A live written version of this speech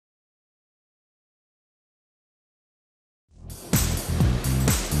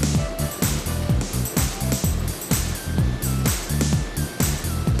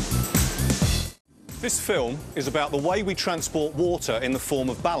This film is about the way we transport water in the form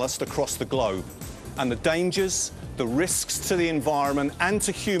of ballast across the globe and the dangers, the risks to the environment and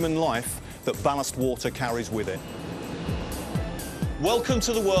to human life that ballast water carries with it. Welcome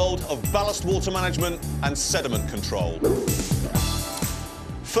to the world of ballast water management and sediment control.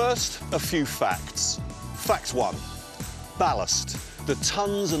 First, a few facts. Fact 1. Ballast. The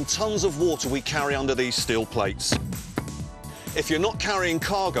tons and tons of water we carry under these steel plates. If you're not carrying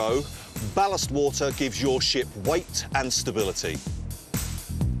cargo, ballast water gives your ship weight and stability.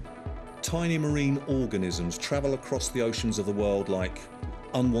 Tiny marine organisms travel across the oceans of the world like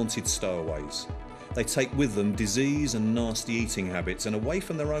unwanted stowaways. They take with them disease and nasty eating habits, and away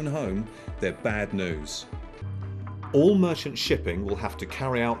from their own home, they're bad news. All merchant shipping will have to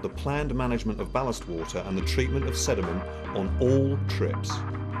carry out the planned management of ballast water and the treatment of sediment on all trips.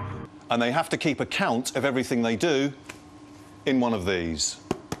 And they have to keep account of everything they do in one of these.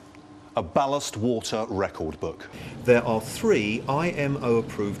 A Ballast Water Record Book. There are 3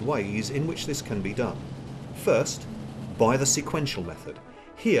 IMO-approved ways in which this can be done. First, by the sequential method.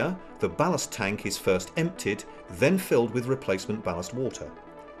 Here, the ballast tank is first emptied, then filled with replacement ballast water.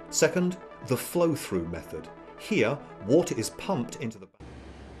 Second, the flow-through method. Here, water is pumped into the...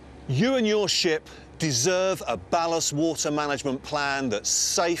 You and your ship deserve a ballast water management plan that's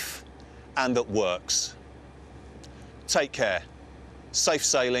safe and that works. Take care. Safe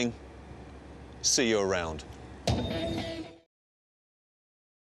sailing. See you around.